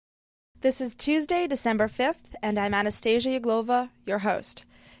This is Tuesday, December 5th, and I'm Anastasia Yaglova, your host.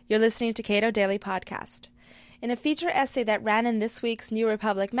 You're listening to Cato Daily Podcast. In a feature essay that ran in this week's New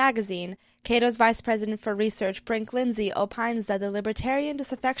Republic magazine, Cato's Vice President for Research, Brink Lindsey, opines that the libertarian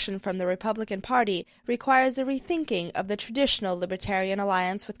disaffection from the Republican Party requires a rethinking of the traditional libertarian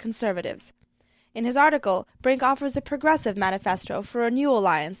alliance with conservatives. In his article, Brink offers a progressive manifesto for a new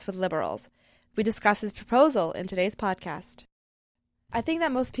alliance with liberals. We discuss his proposal in today's podcast. I think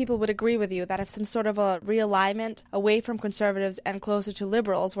that most people would agree with you that if some sort of a realignment away from conservatives and closer to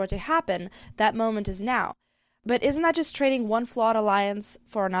liberals were to happen, that moment is now. But isn't that just trading one flawed alliance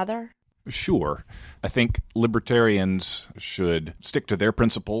for another? Sure. I think libertarians should stick to their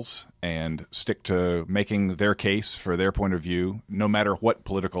principles and stick to making their case for their point of view, no matter what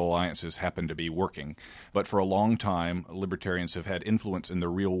political alliances happen to be working. But for a long time, libertarians have had influence in the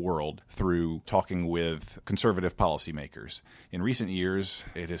real world through talking with conservative policymakers. In recent years,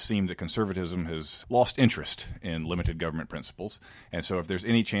 it has seemed that conservatism has lost interest in limited government principles. And so if there's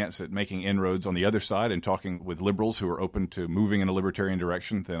any chance at making inroads on the other side and talking with liberals who are open to moving in a libertarian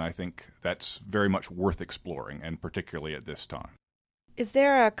direction, then I think that's very much worth exploring, and particularly at this time. Is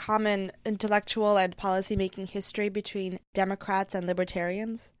there a common intellectual and policymaking history between Democrats and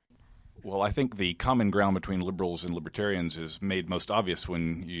libertarians? Well, I think the common ground between liberals and libertarians is made most obvious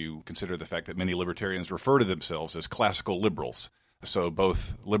when you consider the fact that many libertarians refer to themselves as classical liberals. So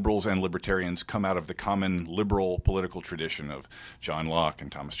both liberals and libertarians come out of the common liberal political tradition of John Locke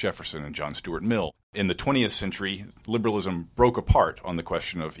and Thomas Jefferson and John Stuart Mill. In the 20th century, liberalism broke apart on the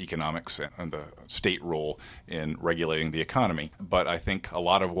question of economics and the state role in regulating the economy. But I think a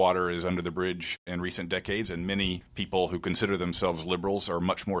lot of water is under the bridge in recent decades, and many people who consider themselves liberals are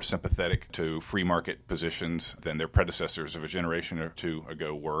much more sympathetic to free market positions than their predecessors of a generation or two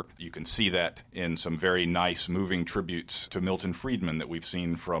ago were. You can see that in some very nice, moving tributes to Milton Friedman that we've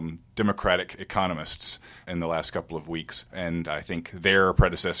seen from Democratic economists in the last couple of weeks. And I think their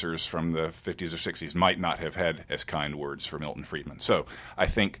predecessors from the 50s or 60s might not have had as kind words for Milton Friedman. So I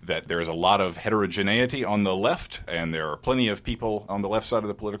think that there is a lot of heterogeneity on the left, and there are plenty of people on the left side of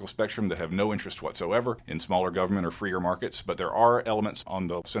the political spectrum that have no interest whatsoever in smaller government or freer markets. But there are elements on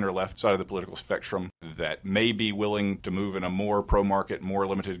the center-left side of the political spectrum that may be willing to move in a more pro-market, more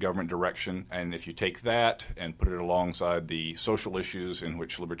limited government direction. And if you take that and put it alongside the social issues in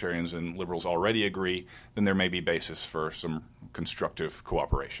which libertarians and liberals already agree, then there may be basis for some constructive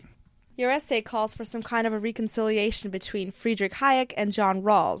cooperation. Your essay calls for some kind of a reconciliation between Friedrich Hayek and John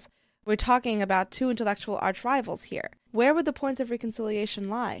Rawls. We're talking about two intellectual arch-rivals here. Where would the points of reconciliation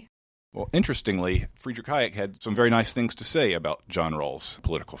lie? Well, interestingly, Friedrich Hayek had some very nice things to say about John Rawls'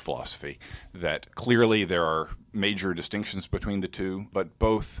 political philosophy, that clearly there are major distinctions between the two, but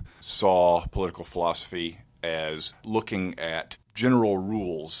both saw political philosophy as looking at general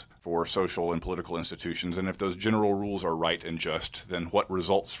rules for social and political institutions, and if those general rules are right and just, then what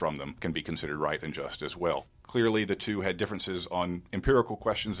results from them can be considered right and just as well. Clearly, the two had differences on empirical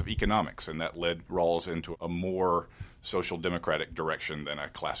questions of economics, and that led Rawls into a more social democratic direction than a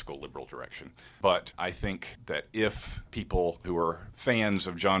classical liberal direction. But I think that if people who are fans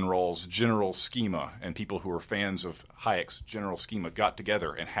of John Rawls' general schema and people who are fans of Hayek's general schema got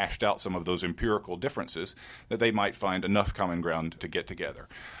together and hashed out some of those empirical differences, that they might find enough common ground to get together.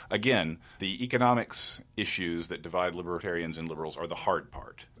 Again, the economics issues that divide libertarians and liberals are the hard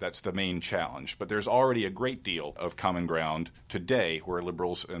part. That's the main challenge. But there's already a great deal of common ground today where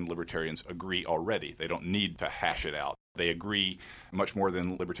liberals and libertarians agree already. They don't need to hash it out. They agree much more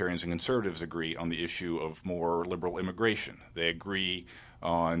than libertarians and conservatives agree on the issue of more liberal immigration. They agree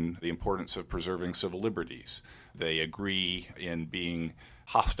on the importance of preserving civil liberties. They agree in being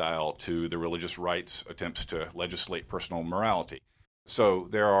hostile to the religious rights attempts to legislate personal morality. So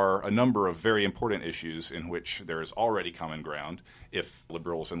there are a number of very important issues in which there is already common ground if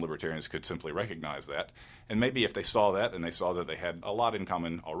liberals and libertarians could simply recognize that. And maybe if they saw that and they saw that they had a lot in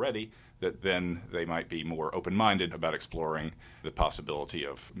common already, that then they might be more open-minded about exploring the possibility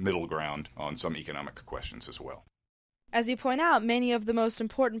of middle ground on some economic questions as well. As you point out, many of the most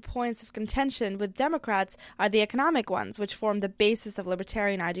important points of contention with Democrats are the economic ones, which form the basis of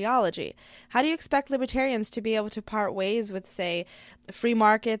libertarian ideology. How do you expect libertarians to be able to part ways with, say, free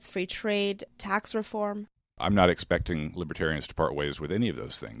markets, free trade, tax reform? I'm not expecting libertarians to part ways with any of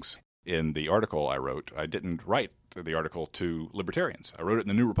those things. In the article I wrote, I didn't write the article to libertarians. I wrote it in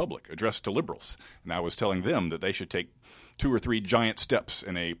the New Republic, addressed to liberals. And I was telling them that they should take 2 or 3 giant steps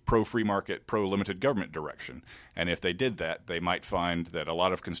in a pro-free market, pro-limited government direction. And if they did that, they might find that a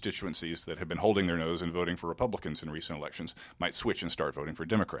lot of constituencies that have been holding their nose and voting for Republicans in recent elections might switch and start voting for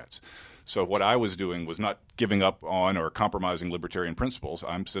Democrats. So what I was doing was not giving up on or compromising libertarian principles.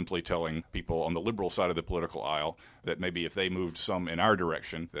 I'm simply telling people on the liberal side of the political aisle that maybe if they moved some in our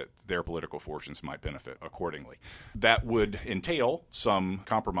direction, that their political fortunes might benefit accordingly. That would entail some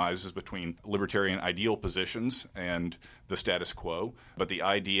compromises between libertarian ideal positions and the status quo, but the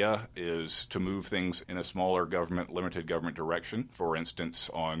idea is to move things in a smaller government, limited government direction, for instance,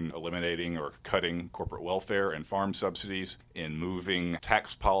 on eliminating or cutting corporate welfare and farm subsidies, in moving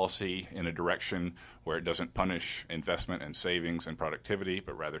tax policy in a direction where it doesn't punish investment and savings and productivity,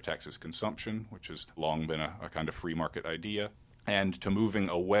 but rather taxes consumption, which has long been a kind of free market idea, and to moving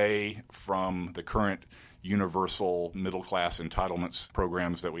away from the current universal middle-class entitlements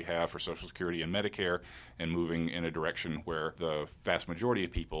programs that we have for Social Security and Medicare, and moving in a direction where the vast majority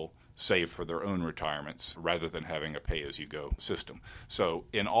of people save for their own retirements rather than having a pay-as-you-go system. So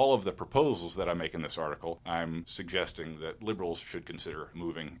in all of the proposals that I make in this article, I'm suggesting that liberals should consider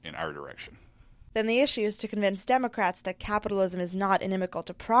moving in our direction. Then the issue is to convince Democrats that capitalism is not inimical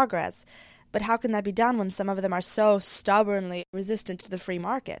to progress. But how can that be done when some of them are so stubbornly resistant to the free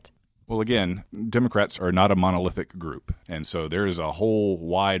market? Well, again, Democrats are not a monolithic group, and so there is a whole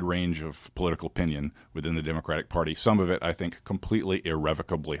wide range of political opinion within the Democratic Party, some of it, I think, completely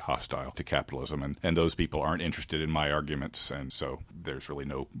irrevocably hostile to capitalism, and those people aren't interested in my arguments, and so there's really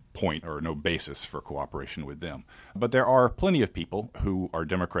no point or no basis for cooperation with them. But there are plenty of people who are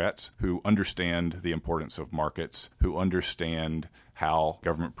Democrats who understand the importance of markets, who understand how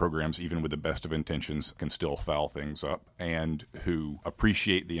government programs, even with the best of intentions, can still foul things up, and who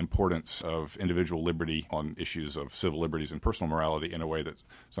appreciate the importance of individual liberty on issues of civil liberties and personal morality in a way that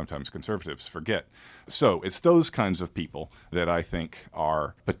sometimes conservatives forget. So it's those kinds of people that I think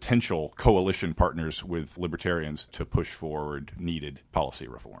are potential coalition partners with libertarians to push forward needed policy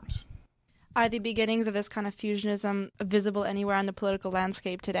reforms. Are the beginnings of this kind of fusionism visible anywhere on the political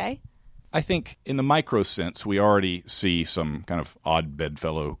landscape today? I think in the micro sense, we already see some kind of odd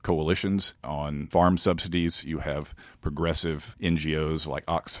bedfellow coalitions on farm subsidies. You have progressive NGOs like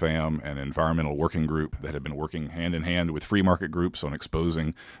Oxfam and Environmental Working Group that have been working hand in hand with free market groups on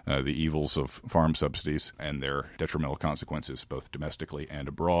exposing the evils of farm subsidies and their detrimental consequences, both domestically and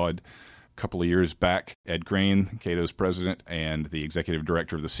abroad. A couple of years back, Ed Crane, Cato's president, and the executive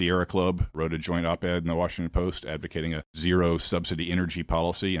director of the Sierra Club wrote a joint op-ed in the Washington Post advocating a zero-subsidy energy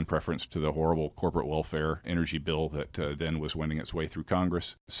policy in preference to the horrible corporate welfare energy bill that then was wending its way through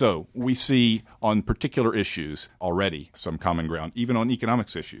Congress. So we see on particular issues already some common ground, even on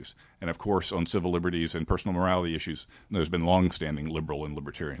economics issues. And of course, on civil liberties and personal morality issues, there's been long-standing liberal and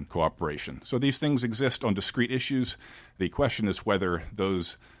libertarian cooperation. So these things exist on discrete issues. The question is whether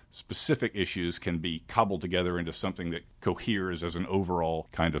those specific issues can be cobbled together into something that coheres as an overall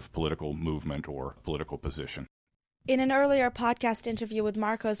kind of political movement or political position. In an earlier podcast interview with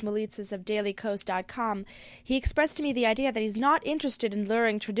Markos Moulitsas of DailyKos.com, he expressed to me the idea that he's not interested in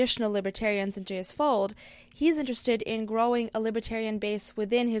luring traditional libertarians into his fold. He's interested in growing a libertarian base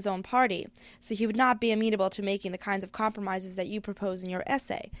within his own party, so he would not be amenable to making the kinds of compromises that you propose in your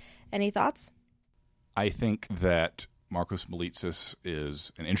essay. Any thoughts? I think that Markos Moulitsas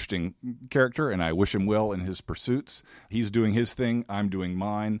is an interesting character, and I wish him well in his pursuits. He's doing his thing, I'm doing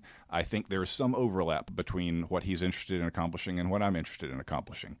mine. I think there is some overlap between what he's interested in accomplishing and what I'm interested in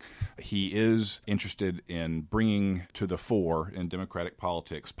accomplishing. He is interested in bringing to the fore in democratic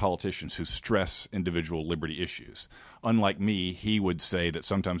politics politicians who stress individual liberty issues. Unlike me, he would say that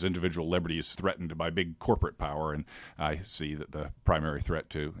sometimes individual liberty is threatened by big corporate power, and I see that the primary threat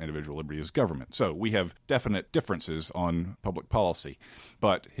to individual liberty is government. So we have definite differences on public policy,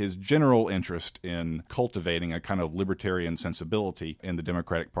 but his general interest in cultivating a kind of libertarian sensibility in the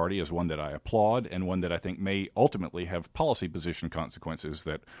Democratic Party is one that I applaud and one that I think may ultimately have policy position consequences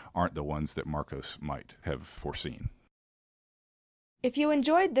that aren't the ones that Markos might have foreseen. If you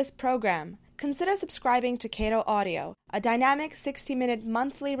enjoyed this program, consider subscribing to Cato Audio, a dynamic 60-minute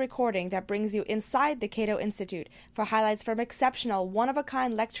monthly recording that brings you inside the Cato Institute for highlights from exceptional,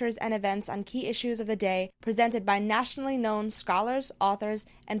 one-of-a-kind lectures and events on key issues of the day presented by nationally known scholars, authors,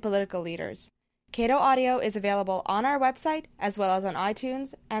 and political leaders. Cato Audio is available on our website as well as on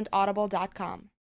iTunes and Audible.com.